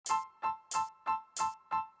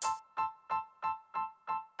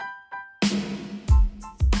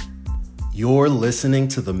You're listening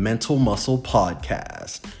to the Mental Muscle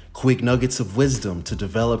Podcast. Quick nuggets of wisdom to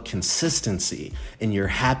develop consistency in your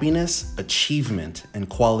happiness, achievement, and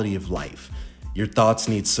quality of life. Your thoughts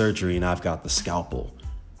need surgery, and I've got the scalpel.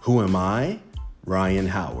 Who am I? Ryan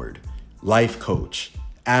Howard, life coach,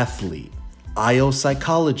 athlete, IO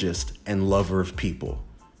psychologist, and lover of people.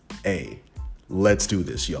 Hey, let's do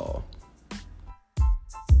this, y'all.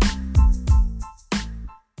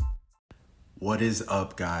 What is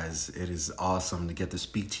up, guys? It is awesome to get to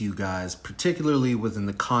speak to you guys, particularly within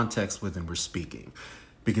the context within we're speaking,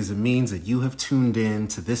 because it means that you have tuned in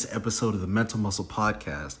to this episode of the Mental Muscle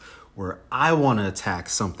Podcast, where I want to attack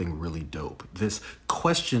something really dope. This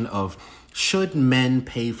question of, should men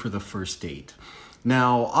pay for the first date?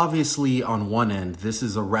 Now, obviously, on one end, this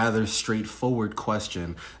is a rather straightforward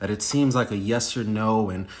question that it seems like a yes or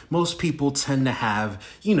no, and most people tend to have,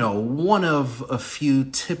 one of a few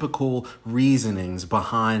typical reasonings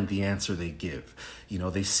behind the answer they give.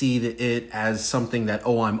 They see it as something that,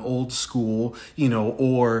 I'm old school,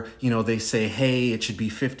 or they say, hey, it should be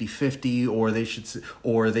 50-50,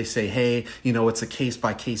 or they say, hey, it's a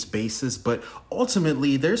case-by-case basis. But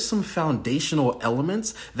ultimately, there's some foundational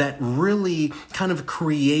elements that really kind of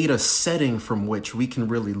create a setting from which we can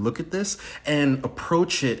really look at this and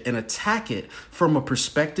approach it and attack it from a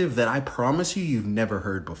perspective that I promise you've never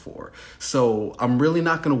heard before. So I'm really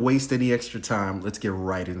not going to waste any extra time. Let's get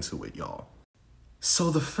right into it, y'all.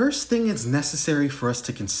 So the first thing that's necessary for us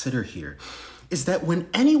to consider here is that when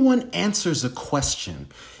anyone answers a question,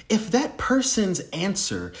 if that person's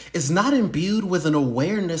answer is not imbued with an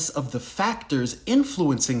awareness of the factors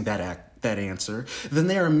influencing that answer, then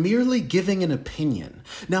they are merely giving an opinion.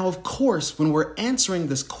 Now, of course, when we're answering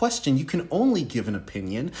this question, you can only give an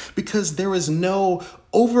opinion because there is no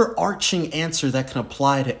overarching answer that can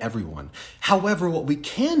apply to everyone. However, what we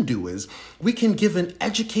can do is we can give an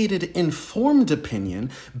educated, informed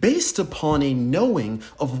opinion based upon a knowing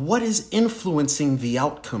of what is influencing the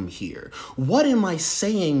outcome here. What am I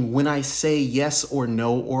saying when I say yes or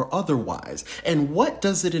no or otherwise? And what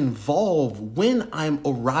does it involve when I'm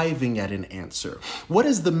arriving at an answer? What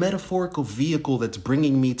is the metaphorical vehicle that's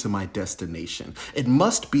bringing me to my destination? It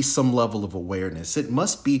must be some level of awareness. It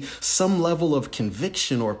must be some level of conviction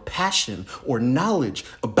or passion or knowledge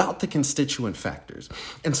about the constituent factors.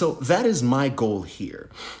 And so that is my goal here,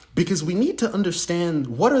 because we need to understand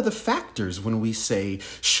what are the factors when we say,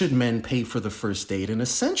 should men pay for the first date? And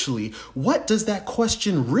essentially, what does that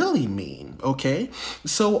question really mean? Okay,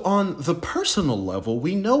 so on the personal level,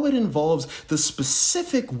 we know it involves the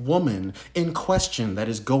specific woman in question that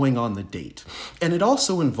is going on the date. And it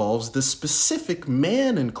also involves the specific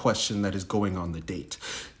man in question that is going on the date.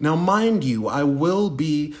 Now, mind you, I will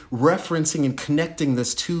be referencing and connecting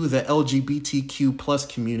this to the LGBTQ plus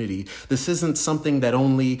community. This isn't something that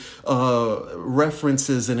only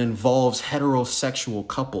references and involves heterosexual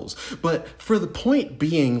couples. But for the point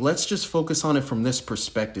being, let's just focus on it from this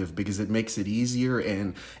perspective because it makes it easier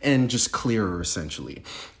and just clearer, essentially.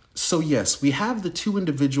 So yes, we have the two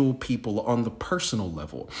individual people on the personal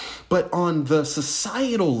level, but on the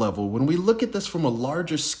societal level, when we look at this from a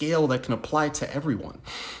larger scale that can apply to everyone,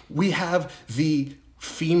 we have the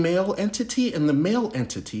female entity and the male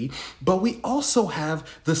entity, but we also have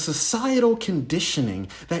the societal conditioning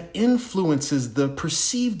that influences the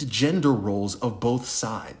perceived gender roles of both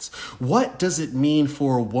sides. What does it mean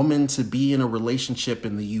for a woman to be in a relationship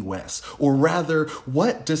in the US? Or rather,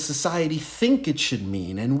 what does society think it should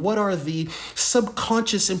mean? And what are the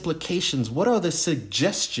subconscious implications? What are the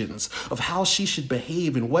suggestions of how she should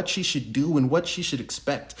behave and what she should do and what she should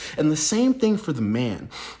expect? And the same thing for the man,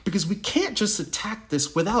 because we can't just attack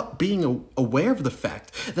this without being aware of the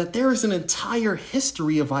fact that there is an entire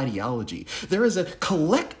history of ideology. There is a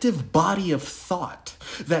collective body of thought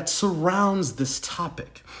that surrounds this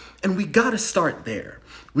topic. And we got to start there.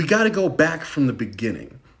 We got to go back from the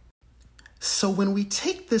beginning. So when we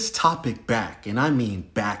take this topic back, and I mean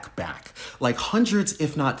back, like hundreds,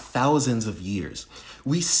 if not thousands of years,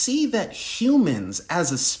 we see that humans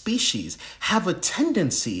as a species have a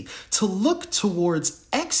tendency to look towards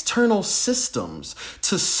external systems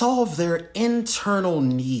to solve their internal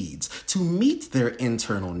needs, to meet their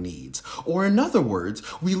internal needs. Or in other words,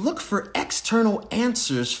 we look for external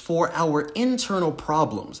answers for our internal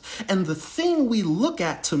problems. And the thing we look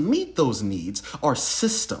at to meet those needs are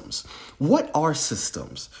systems. What are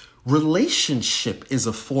systems? Relationship is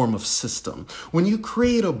a form of system. When you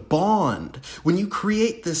create a bond, when you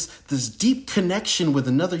create this deep connection with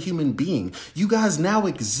another human being, you guys now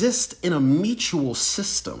exist in a mutual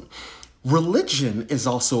system. Religion is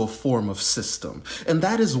also a form of system, and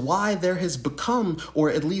that is why there has become,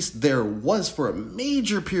 or at least there was for a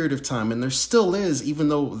major period of time, and there still is, even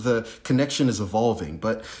though the connection is evolving,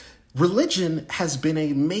 but religion has been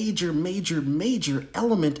a major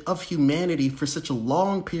element of humanity for such a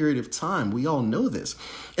long period of time. We all know this.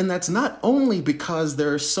 And that's not only because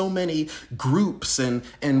there are so many groups and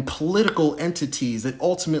political entities that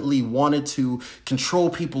ultimately wanted to control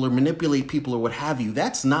people or manipulate people or what have you.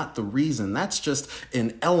 That's not the reason. That's just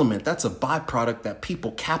an element. That's a byproduct that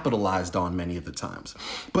people capitalized on many of the times.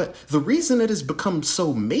 But the reason it has become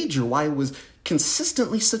so major, why it was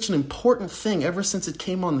consistently such an important thing ever since it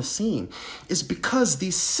came on the scene, is because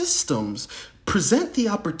these systems present the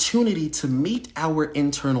opportunity to meet our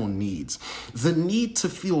internal needs. The need to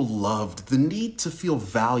feel loved, the need to feel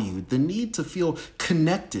valued, the need to feel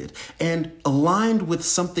connected and aligned with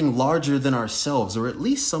something larger than ourselves, or at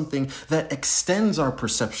least something that extends our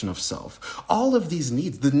perception of self. All of these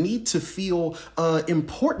needs, the need to feel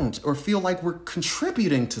important or feel like we're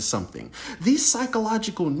contributing to something. These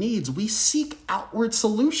psychological needs, we seek outward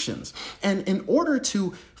solutions. And in order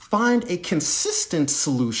to find a consistent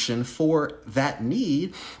solution for that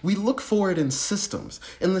need, we look for it in systems.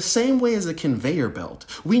 In the same way as a conveyor belt,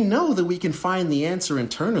 we know that we can find the answer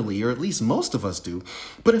internally, or at least most of us do.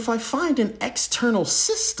 But if I find an external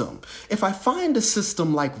system, if I find a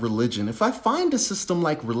system like religion, if I find a system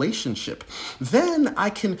like relationship, then I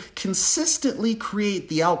can consistently create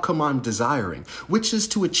the outcome I'm desiring, which is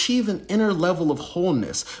to achieve an inner level of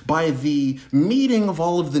wholeness by the meeting of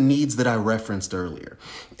all of the needs that I referenced earlier.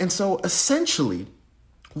 And so essentially,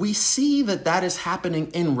 we see that that is happening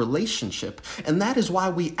in relationship. And that is why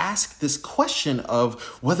we ask this question of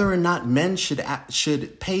whether or not men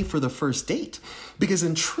should pay for the first date. Because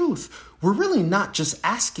in truth, we're really not just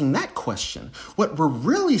asking that question. What we're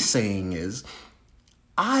really saying is,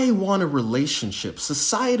 I want a relationship.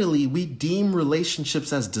 Societally, we deem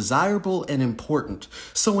relationships as desirable and important.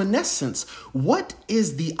 So in essence, what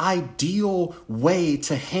is the ideal way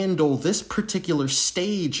to handle this particular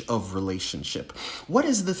stage of relationship? What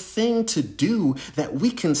is the thing to do that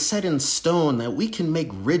we can set in stone, that we can make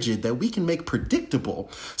rigid, that we can make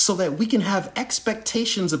predictable, so that we can have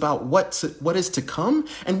expectations about what is to come,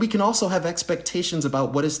 and we can also have expectations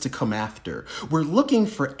about what is to come after. We're looking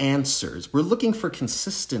for answers. We're looking for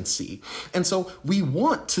consistency. And so we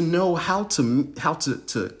want to know how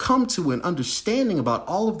to come to an understanding about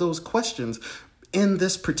all of those questions in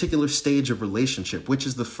this particular stage of relationship, which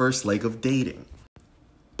is the first leg of dating.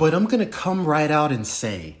 But I'm going to come right out and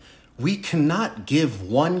say, we cannot give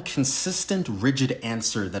one consistent, rigid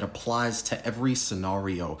answer that applies to every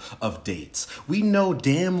scenario of dates. We know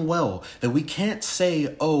damn well that we can't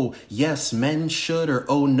say, oh, yes, men should, or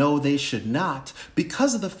oh, no, they should not,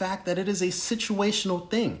 because of the fact that it is a situational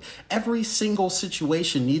thing. Every single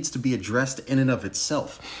situation needs to be addressed in and of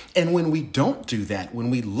itself. And when we don't do that, when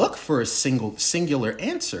we look for a singular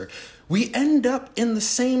answer, we end up in the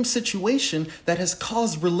same situation that has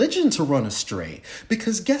caused religion to run astray.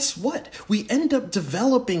 Because guess what? We end up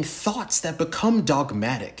developing thoughts that become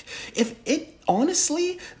dogmatic.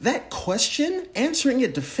 Honestly, that question, answering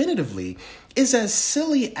it definitively, is as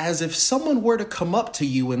silly as if someone were to come up to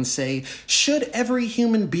you and say, should every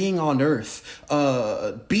human being on earth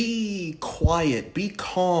be quiet, be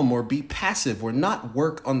calm, or be passive, or not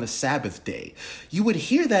work on the Sabbath day? You would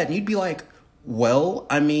hear that and you'd be like, well,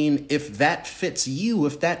 I mean, if that fits you,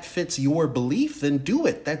 if that fits your belief, then do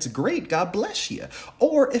it. That's great. God bless you.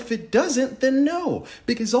 Or if it doesn't, then no,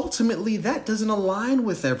 because ultimately that doesn't align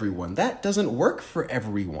with everyone. That doesn't work for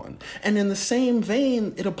everyone. And in the same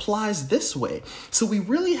vein, it applies this way. So we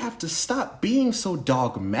really have to stop being so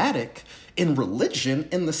dogmatic in religion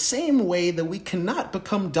in the same way that we cannot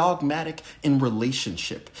become dogmatic in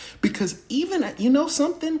relationship. Because even, you know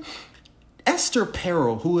something? Esther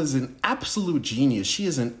Perel, who is an absolute genius, she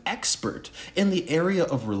is an expert in the area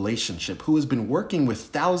of relationship, who has been working with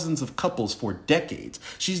thousands of couples for decades.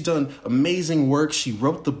 She's done amazing work. She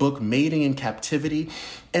wrote the book Mating in Captivity,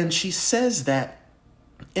 and she says that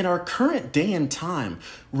in our current day and time,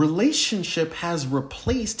 relationship has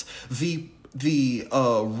replaced the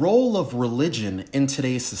role of religion in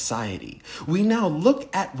today's society. We now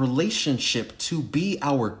look at relationship to be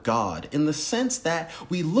our God, in the sense that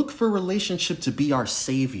we look for relationship to be our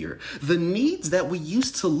savior. The needs that we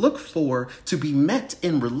used to look for to be met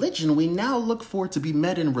in religion, we now look for to be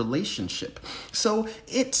met in relationship. So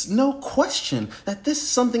it's no question that this is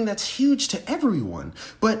something that's huge to everyone.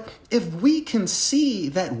 But if we can see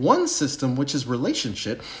that one system, which is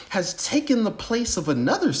relationship, has taken the place of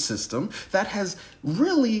another system that has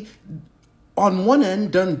really on one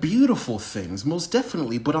end done beautiful things, most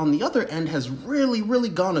definitely, but on the other end has really, really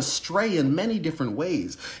gone astray in many different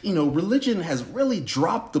ways. Religion has really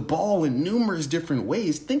dropped the ball in numerous different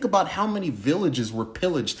ways. Think about how many villages were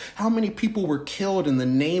pillaged, how many people were killed in the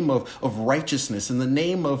name of righteousness, in the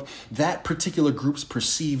name of that particular group's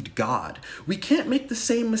perceived God. We can't make the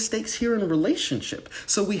same mistakes here in a relationship.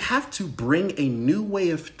 So we have to bring a new way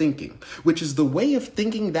of thinking, which is the way of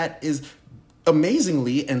thinking that is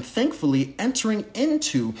amazingly and thankfully entering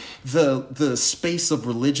into the space of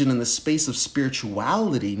religion and the space of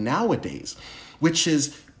spirituality nowadays, which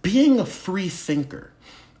is being a free thinker.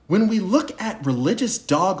 When we look at religious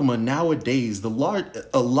dogma nowadays, a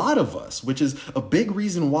lot of us, which is a big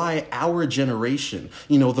reason why our generation,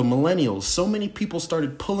 the millennials, so many people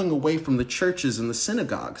started pulling away from the churches and the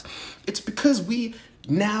synagogues. It's because we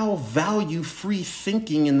now value free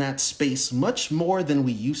thinking in that space much more than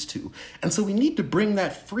we used to. And so we need to bring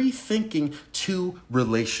that free thinking to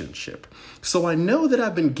relationship. So I know that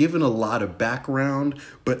I've been given a lot of background,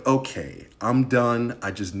 but okay, I'm done. I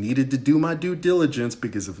just needed to do my due diligence,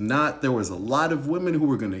 because if not, there was a lot of women who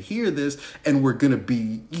were going to hear this and were going to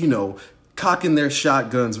be, cocking their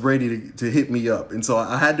shotguns ready to hit me up. And so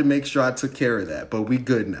I had to make sure I took care of that, but we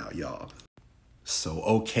good now, y'all. So,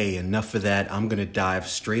 okay, enough of that. I'm going to dive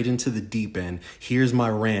straight into the deep end. Here's my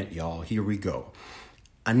rant, y'all. Here we go.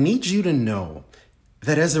 I need you to know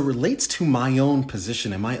that as it relates to my own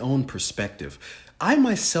position and my own perspective, I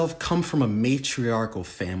myself come from a matriarchal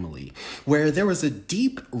family where there was a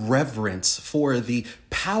deep reverence for the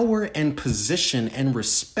power and position and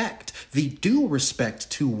respect, the due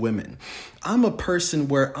respect to women. I'm a person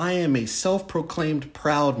where I am a self-proclaimed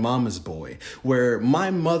proud mama's boy, where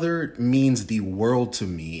my mother means the world to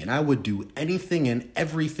me, and I would do anything and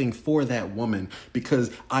everything for that woman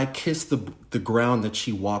because I kiss the ground that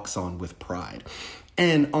she walks on with pride.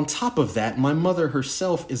 And on top of that, my mother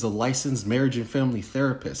herself is a licensed marriage and family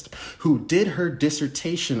therapist who did her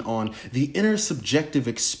dissertation on the inner subjective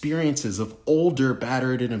experiences of older,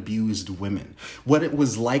 battered, and abused women, what it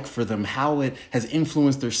was like for them, how it has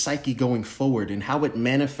influenced their psyche going forward, and how it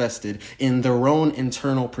manifested in their own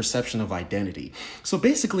internal perception of identity. So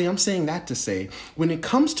basically, I'm saying that to say, when it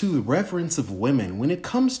comes to the reverence of women, when it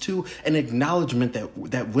comes to an acknowledgement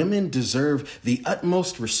that women deserve the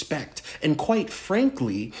utmost respect, and quite frankly,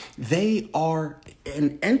 they are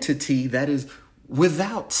an entity that is,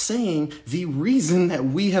 without saying, the reason that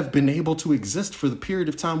we have been able to exist for the period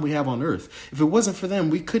of time we have on Earth. If it wasn't for them,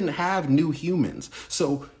 we couldn't have new humans.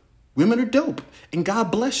 So women are dope, and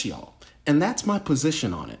God bless y'all. And that's my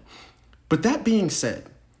position on it. But that being said,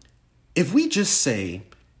 if we just say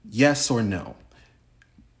yes or no,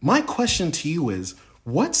 my question to you is,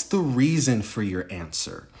 what's the reason for your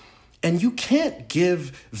answer? And you can't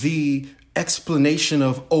give the explanation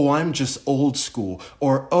of, oh, I'm just old school,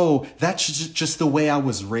 or, oh, that's just the way I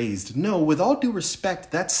was raised. No, with all due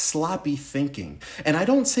respect, that's sloppy thinking. And I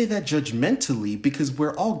don't say that judgmentally, because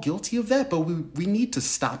we're all guilty of that, but we need to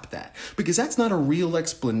stop that, because that's not a real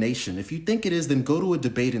explanation. If you think it is, then go to a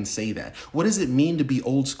debate and say that. What does it mean to be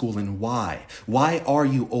old school, and why? Why are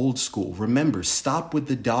you old school? Remember, stop with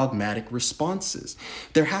the dogmatic responses.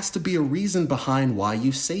 There has to be a reason behind why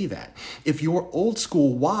you say that. If you're old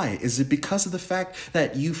school, why? Is it because of the fact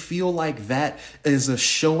that you feel like that is a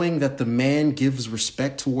showing that the man gives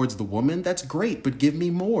respect towards the woman? That's great, but give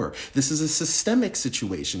me more. This is a systemic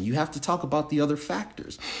situation. You have to talk about the other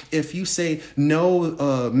factors. If you say,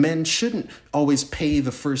 no, men shouldn't always pay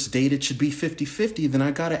the first date, it should be 50-50, then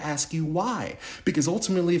I got to ask you why. Because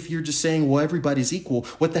ultimately, if you're just saying, well, everybody's equal,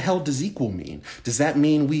 what the hell does equal mean? Does that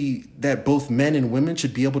mean that both men and women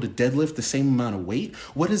should be able to deadlift the same amount of weight?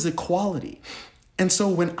 What is equality? And so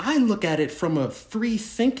when I look at it from a free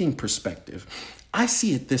thinking perspective, I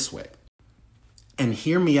see it this way. And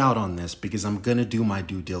hear me out on this, because I'm going to do my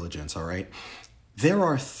due diligence, all right? There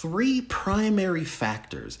are three primary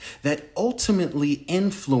factors that ultimately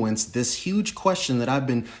influence this huge question that I've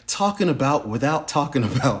been talking about without talking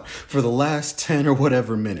about for the last 10 or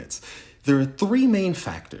whatever minutes. There are three main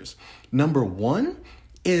factors. Number one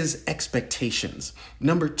is expectations.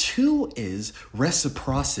 Number two is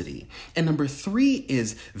reciprocity. And number three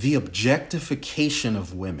is the objectification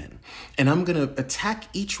of women. And I'm going to attack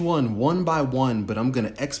each one by one, but I'm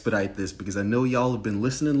going to expedite this because I know y'all have been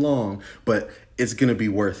listening long, but it's going to be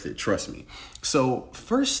worth it. Trust me. So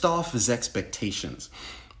first off is expectations.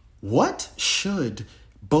 What should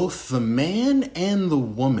both the man and the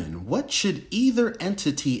woman, what should either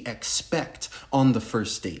entity expect on the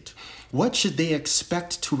first date? What should they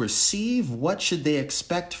expect to receive? What should they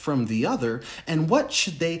expect from the other? And what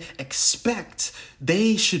should they expect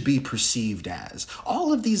they should be perceived as?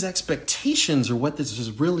 All of these expectations are what this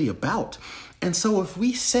is really about. And so if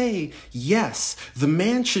we say, yes, the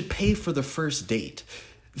man should pay for the first date,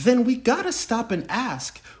 then we gotta stop and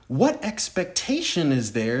ask, what expectation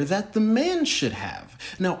is there that the man should have?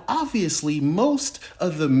 Now, obviously, most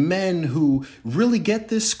of the men who really get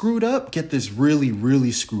this really,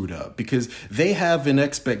 really screwed up because they have an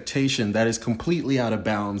expectation that is completely out of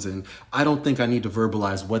bounds. And I don't think I need to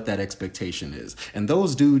verbalize what that expectation is. And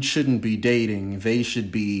those dudes shouldn't be dating. They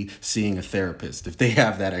should be seeing a therapist if they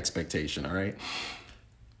have that expectation, all right?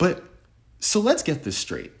 But so let's get this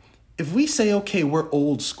straight. If we say, okay, we're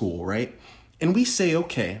old school, right? And we say,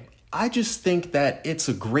 okay, I just think that it's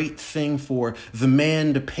a great thing for the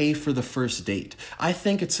man to pay for the first date. I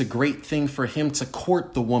think it's a great thing for him to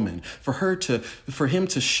court the woman, for him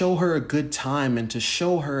to show her a good time and to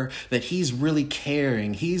show her that he's really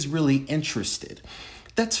caring, he's really interested.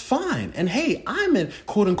 That's fine. And hey, I'm a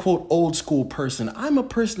quote unquote old school person. I'm a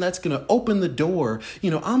person that's going to open the door.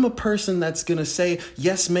 I'm a person that's going to say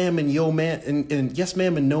yes, ma'am, and yo, ma'am, and yes,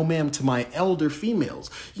 ma'am, and no, ma'am to my elder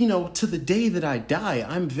females. To the day that I die,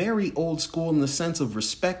 I'm very old school in the sense of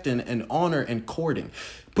respect and honor and courting.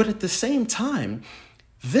 But at the same time,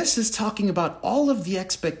 this is talking about all of the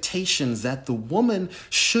expectations that the woman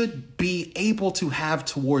should be able to have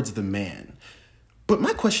towards the man. But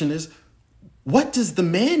my question is, what does the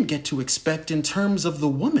man get to expect in terms of the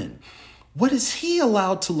woman? What is he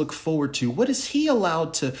allowed to look forward to? What is he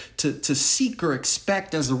allowed to seek or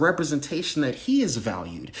expect as a representation that he is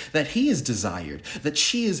valued, that he is desired, that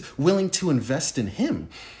she is willing to invest in him?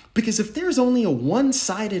 Because if there's only a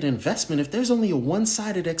one-sided investment, if there's only a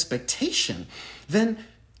one-sided expectation, then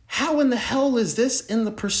how in the hell is this in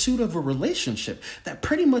the pursuit of a relationship? That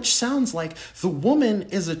pretty much sounds like the woman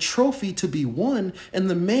is a trophy to be won and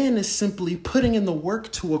the man is simply putting in the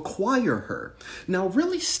work to acquire her. Now,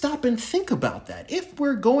 really stop and think about that. If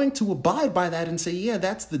we're going to abide by that and say, yeah,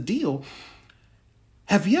 that's the deal,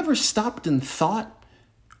 have you ever stopped and thought,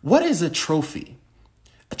 what is a trophy?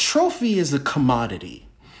 A trophy is a commodity,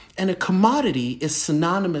 and a commodity is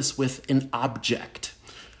synonymous with an object.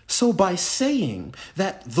 So by saying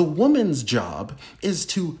that the woman's job is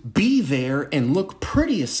to be there and look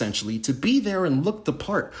pretty, essentially, to be there and look the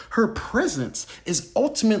part, her presence is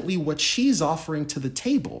ultimately what she's offering to the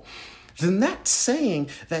table, then that's saying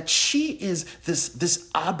that she is this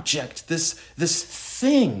object, this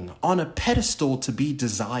thing on a pedestal to be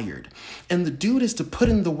desired. And the dude is to put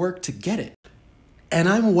in the work to get it. And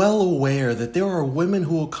I'm well aware that there are women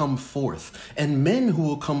who will come forth and men who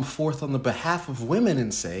will come forth on the behalf of women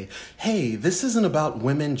and say, hey, this isn't about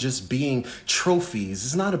women just being trophies.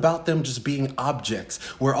 It's not about them just being objects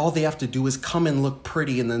where all they have to do is come and look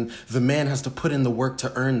pretty and then the man has to put in the work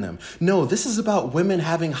to earn them. No, this is about women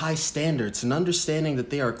having high standards and understanding that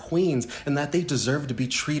they are queens and that they deserve to be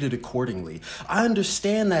treated accordingly. I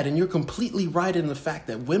understand that, and you're completely right in the fact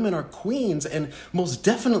that women are queens and most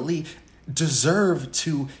definitely deserve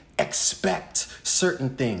to expect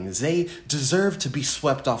certain things. They deserve to be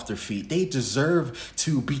swept off their feet. They deserve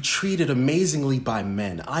to be treated amazingly by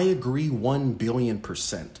men. I agree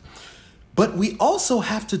 1,000,000,000%. But we also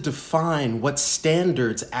have to define what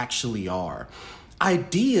standards actually are.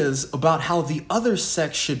 Ideas about how the other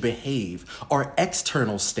sex should behave are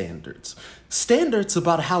external standards. Standards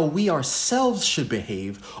about how we ourselves should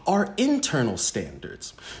behave are internal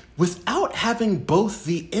standards. Without having both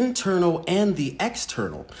the internal and the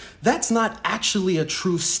external, that's not actually a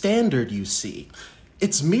true standard, you see.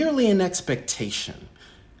 It's merely an expectation.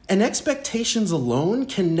 And expectations alone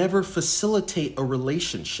can never facilitate a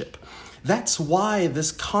relationship. That's why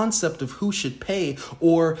this concept of who should pay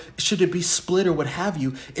or should it be split or what have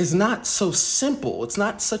you is not so simple. It's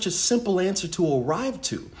not such a simple answer to arrive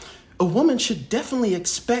to. A woman should definitely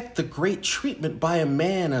expect the great treatment by a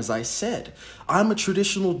man, as I said. I'm a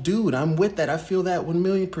traditional dude. I'm with that. I feel that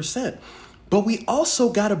 1,000,000%. But we also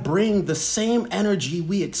got to bring the same energy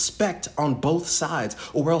we expect on both sides,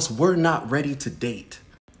 or else we're not ready to date.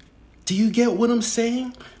 Do you get what I'm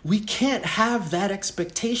saying? We can't have that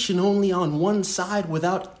expectation only on one side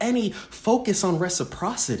without any focus on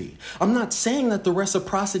reciprocity. I'm not saying that the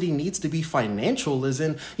reciprocity needs to be financial, as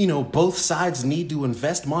in, both sides need to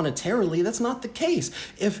invest monetarily. That's not the case.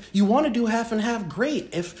 If you want to do half and half, great.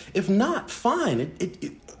 If not, fine.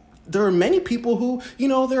 there are many people who,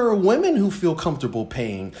 there are women who feel comfortable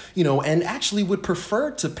paying, and actually would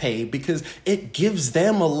prefer to pay because it gives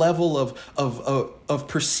them a level of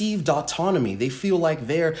perceived autonomy. They feel like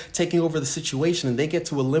they're taking over the situation and they get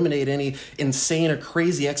to eliminate any insane or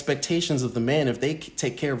crazy expectations of the man if they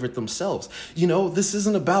take care of it themselves. This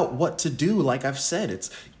isn't about what to do. Like I've said, it's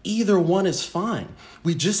either one is fine.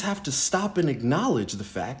 We just have to stop and acknowledge the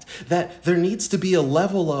fact that there needs to be a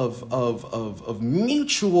level of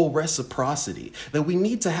mutual reciprocity, that we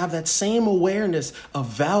need to have that same awareness of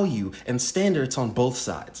value and standards on both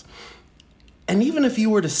sides. And even if you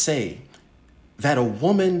were to say that a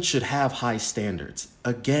woman should have high standards,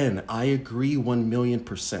 again, I agree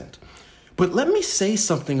 1,000,000%. But let me say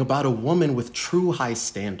something about a woman with true high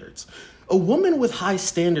standards. A woman with high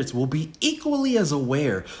standards will be equally as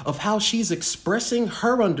aware of how she's expressing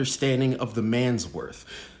her understanding of the man's worth.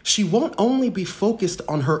 She won't only be focused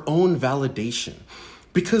on her own validation,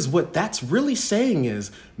 because what that's really saying is,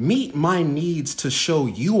 meet my needs to show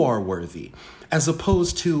you are worthy, as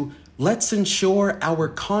opposed to, let's ensure our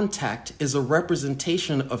contact is a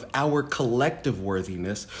representation of our collective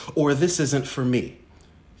worthiness, or this isn't for me.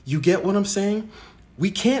 You get what I'm saying? We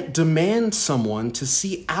can't demand someone to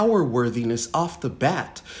see our worthiness off the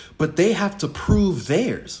bat, but they have to prove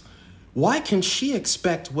theirs. Why can she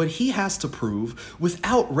expect what he has to prove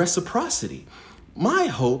without reciprocity? My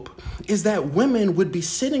hope is that women would be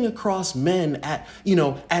sitting across men at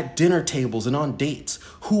dinner tables and on dates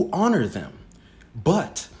who honor them.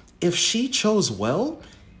 But if she chose well,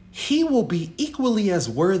 he will be equally as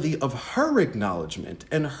worthy of her acknowledgement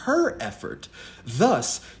and her effort.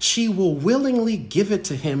 Thus, she will willingly give it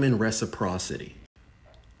to him in reciprocity.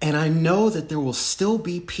 And I know that there will still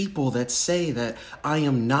be people that say that I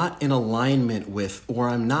am not in alignment with, or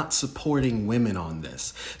I'm not supporting women on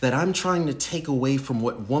this, that I'm trying to take away from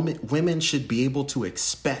what women should be able to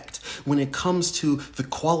expect when it comes to the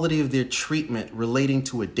quality of their treatment relating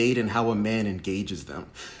to a date and how a man engages them.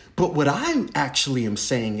 But what I actually am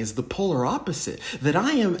saying is the polar opposite, that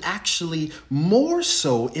I am actually more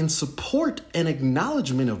so in support and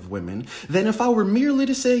acknowledgement of women than if I were merely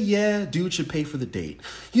to say, yeah, dude should pay for the date.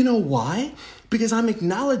 You know why? Because I'm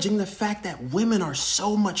acknowledging the fact that women are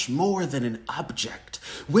so much more than an object.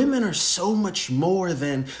 Women are so much more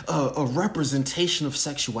than a representation of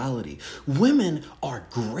sexuality. Women are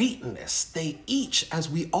greatness. They each, as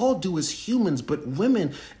we all do as humans, but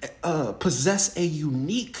women possess a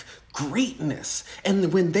unique greatness.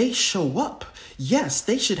 And when they show up, yes,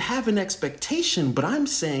 they should have an expectation, but I'm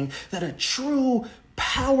saying that a true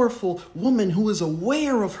powerful woman who is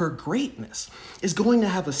aware of her greatness is going to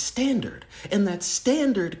have a standard, and that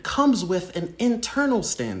standard comes with an internal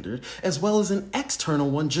standard as well as an external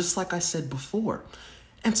one, just like I said before.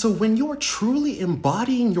 And so when you're truly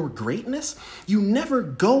embodying your greatness, you never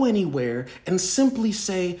go anywhere and simply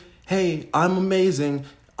say, hey, I'm amazing,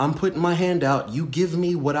 I'm putting my hand out, you give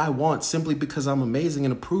me what I want simply because I'm amazing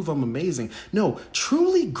and approve I'm amazing. No,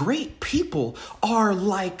 truly great people are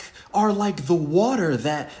like the water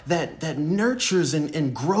that nurtures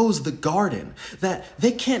and grows the garden, that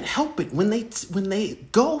they can't help it. When they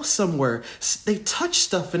go somewhere, they touch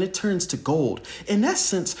stuff and it turns to gold. In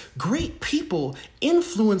essence, great people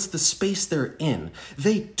influence the space they're in.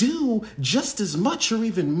 They do just as much or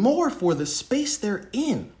even more for the space they're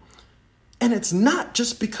in. And it's not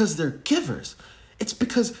just because they're givers. It's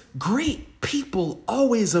because great people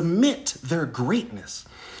always emit their greatness.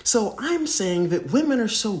 So I'm saying that women are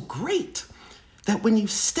so great that when you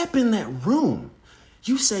step in that room,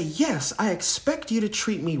 you say, yes, I expect you to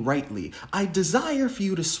treat me rightly. I desire for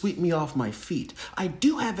you to sweep me off my feet. I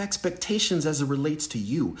do have expectations as it relates to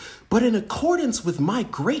you. But in accordance with my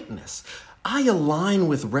greatness, I align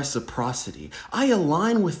with reciprocity. I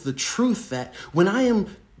align with the truth that when I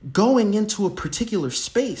am going into a particular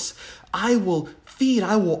space, I will feed,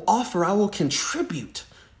 I will offer, I will contribute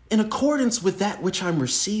in accordance with that which I'm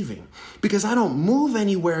receiving, because I don't move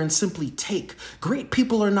anywhere and simply take. Great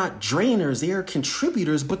people are not drainers, they are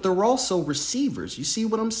contributors, but they're also receivers. You see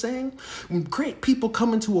what I'm saying? When great people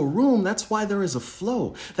come into a room, that's why there is a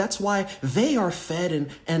flow. That's why they are fed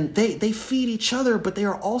and they feed each other, but they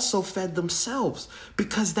are also fed themselves,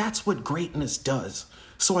 because that's what greatness does.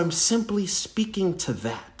 So I'm simply speaking to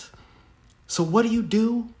that. So what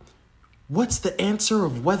do? What's the answer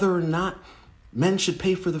of whether or not men should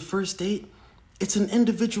pay for the first date? It's an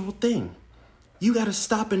individual thing. You got to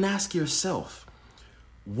stop and ask yourself,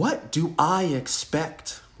 what do I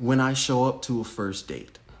expect when I show up to a first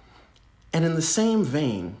date? And in the same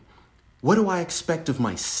vein, what do I expect of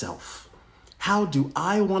myself? How do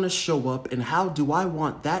I want to show up, and how do I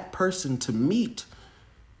want that person to meet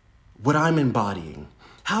what I'm embodying?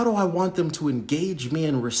 How do I want them to engage me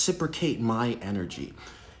and reciprocate my energy?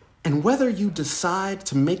 And whether you decide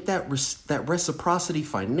to make that reciprocity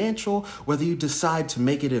financial, whether you decide to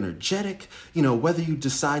make it energetic, whether you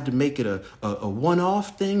decide to make it a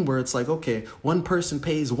one-off thing where it's like, okay, one person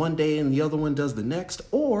pays one day and the other one does the next,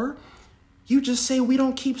 or you just say we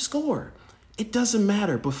don't keep score. It doesn't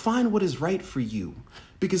matter, but find what is right for you.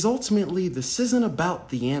 Because ultimately, this isn't about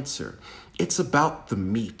the answer. It's about the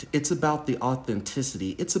meat. It's about the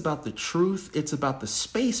authenticity. It's about the truth. It's about the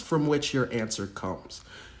space from which your answer comes.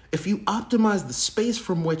 If you optimize the space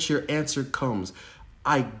from which your answer comes,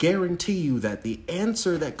 I guarantee you that the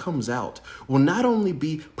answer that comes out will not only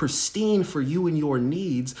be pristine for you and your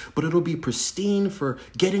needs, but it'll be pristine for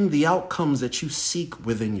getting the outcomes that you seek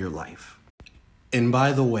within your life. And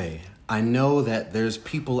by the way, I know that there's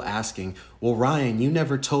people asking, well, Ryan, you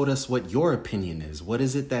never told us what your opinion is. What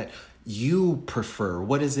is it that you prefer?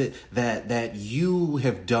 What is it that you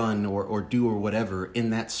have done or do or whatever in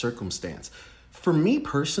that circumstance? For me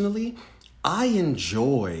personally, I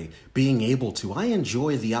enjoy I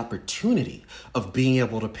enjoy the opportunity of being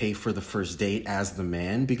able to pay for the first date as the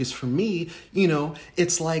man, because for me,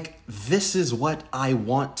 it's like, this is what I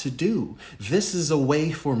want to do. This is a way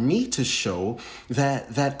for me to show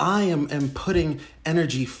that I am putting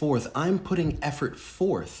energy forth. I'm putting effort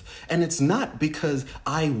forth. And it's not because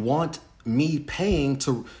I want me paying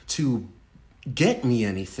to get me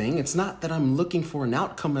anything. It's not that I'm looking for an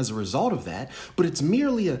outcome as a result of that, but it's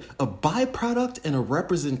merely a byproduct and a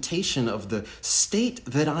representation of the state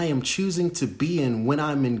that I am choosing to be in when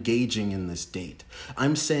I'm engaging in this date.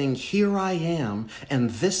 I'm saying, here I am,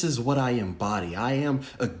 and this is what I embody. I am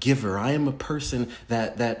a giver. I am a person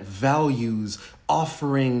that values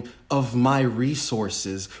offering of my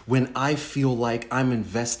resources when I feel like I'm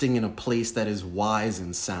investing in a place that is wise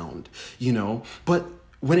and sound, But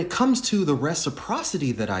when it comes to the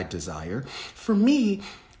reciprocity that I desire, for me,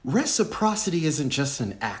 reciprocity isn't just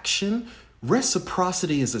an action.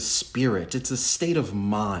 Reciprocity is a spirit. It's a state of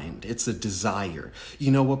mind. It's a desire.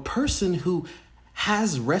 A person who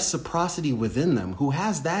has reciprocity within them, who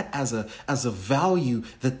has that as a value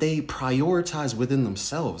that they prioritize within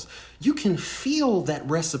themselves, you can feel that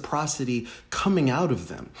reciprocity coming out of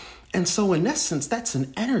them. And so in essence, that's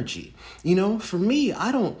an energy. For me,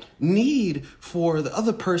 I don't need for the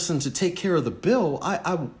other person to take care of the bill.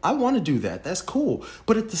 I want to do that. That's cool.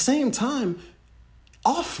 But at the same time,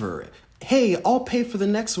 offer it. Hey, I'll pay for the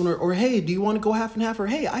next one. Or hey, do you want to go half and half? Or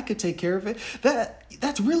hey, I could take care of it.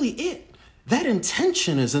 That's really it. That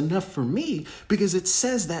intention is enough for me, because it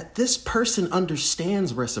says that this person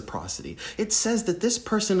understands reciprocity. It says that this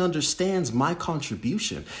person understands my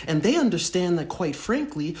contribution. And they understand that, quite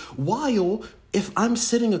frankly, while if I'm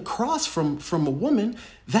sitting across from a woman,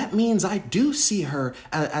 that means I do see her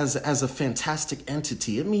as a fantastic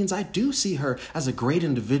entity. It means I do see her as a great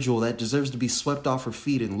individual that deserves to be swept off her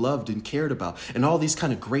feet and loved and cared about and all these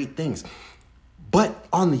kind of great things. But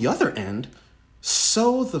on the other end,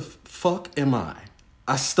 so the fuck am I?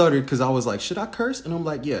 I stuttered because I was like, should I curse? And I'm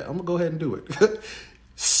like, yeah, I'm gonna go ahead and do it.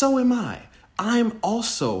 So am I. I'm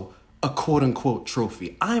also a quote unquote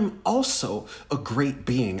trophy. I'm also a great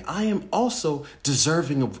being. I am also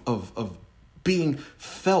deserving of being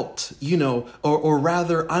felt, or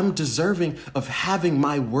rather I'm deserving of having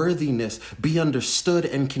my worthiness be understood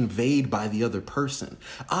and conveyed by the other person.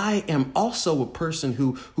 I am also a person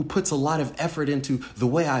who puts a lot of effort into the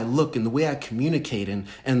way I look and the way I communicate and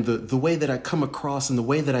the way that I come across and the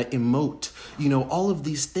way that I emote, all of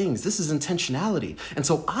these things. This is intentionality. And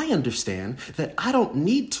so I understand that I don't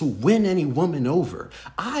need to win any woman over.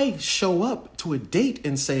 I show up to a date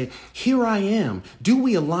and say, here I am. Do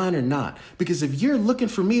we align or not? Because if you're looking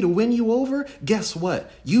for me to win you over, guess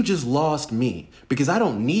what? You just lost me, because I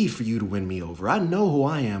don't need for you to win me over. I know who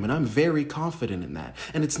I am, and I'm very confident in that.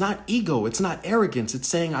 And it's not ego. It's not arrogance. It's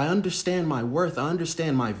saying I understand my worth. I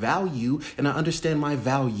understand my value, and I understand my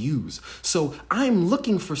values. So I'm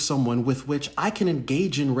looking for someone with which I can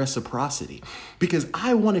engage in reciprocity, because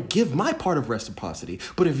I want to give my part of reciprocity.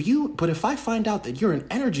 But if I find out that you're an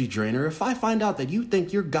energy drainer, if I find out that you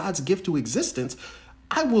think you're God's gift to existence,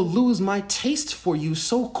 I will lose my taste for you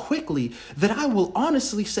so quickly that I will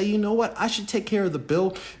honestly say, you know what? I should take care of the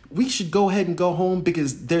bill. We should go ahead and go home,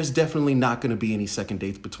 because there's definitely not going to be any second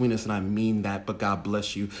dates between us. And I mean that, but God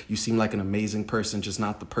bless you. You seem like an amazing person, just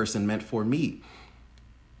not the person meant for me.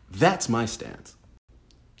 That's my stance.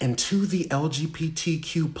 And to the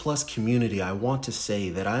LGBTQ plus community, I want to say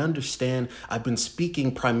that I understand I've been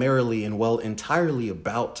speaking primarily and entirely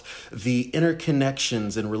about the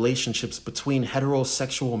interconnections and relationships between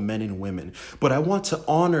heterosexual men and women. But I want to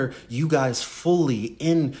honor you guys fully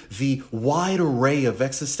in the wide array of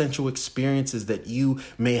existential experiences that you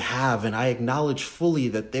may have. And I acknowledge fully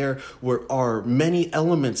that there are many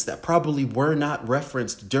elements that probably were not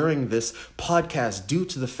referenced during this podcast due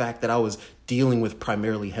to the fact that I was dealing with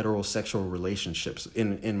primarily heterosexual relationships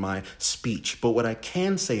in my speech. But what I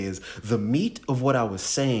can say is the meat of what I was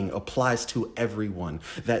saying applies to everyone.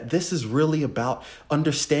 That this is really about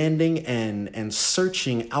understanding and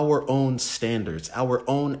searching our own standards, our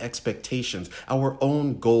own expectations, our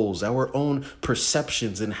own goals, our own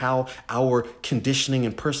perceptions, and how our conditioning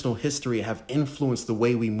and personal history have influenced the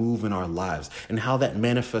way we move in our lives and how that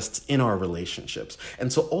manifests in our relationships.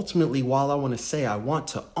 And so ultimately, while I want to say I want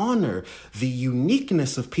to honor the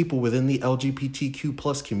uniqueness of people within the LGBTQ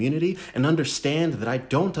plus community and understand that I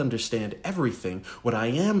don't understand everything, what I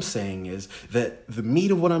am saying is that the meat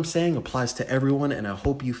of what I'm saying applies to everyone, and I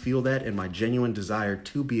hope you feel that in my genuine desire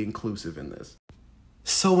to be inclusive in this.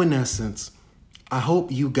 So in essence, I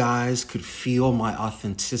hope you guys could feel my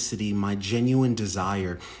authenticity, my genuine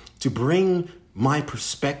desire to bring my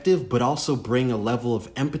perspective, but also bring a level of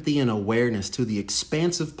empathy and awareness to the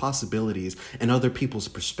expansive possibilities and other people's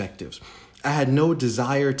perspectives. I had no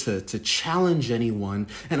desire to challenge anyone,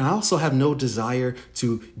 and I also have no desire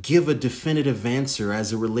to give a definitive answer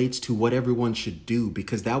as it relates to what everyone should do,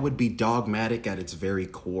 because that would be dogmatic at its very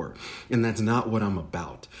core, and that's not what I'm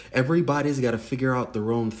about. Everybody's got to figure out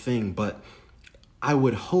their own thing, but I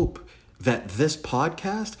would hope that this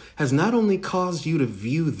podcast has not only caused you to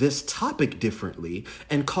view this topic differently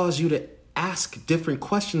and cause you to ask different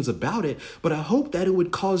questions about it, but I hope that it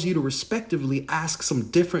would cause you to respectively ask some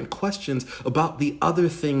different questions about the other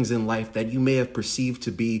things in life that you may have perceived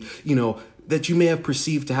to be, that you may have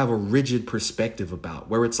perceived to have a rigid perspective about,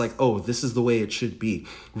 where it's like, oh, this is the way it should be.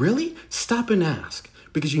 Really? Stop and ask,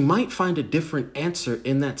 because you might find a different answer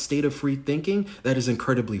in that state of free thinking that is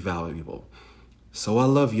incredibly valuable. So I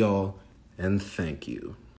love y'all, and thank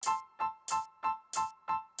you.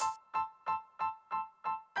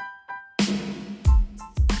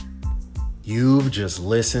 You've just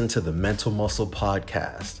listened to the Mental Muscle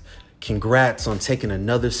Podcast. Congrats on taking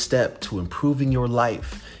another step to improving your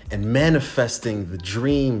life and manifesting the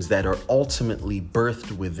dreams that are ultimately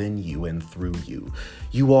birthed within you and through you.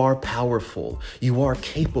 You are powerful, you are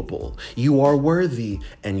capable, you are worthy,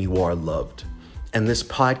 and you are loved. And this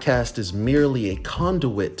podcast is merely a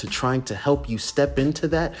conduit to trying to help you step into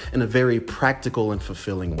that in a very practical and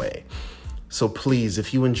fulfilling way. So please,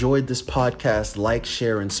 if you enjoyed this podcast, like,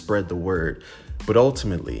 share, and spread the word. But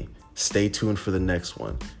ultimately, stay tuned for the next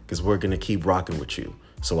one, because we're going to keep rocking with you.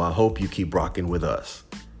 So I hope you keep rocking with us.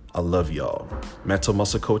 I love y'all. Mental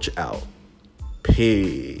Muscle Coach out.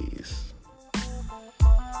 Peace.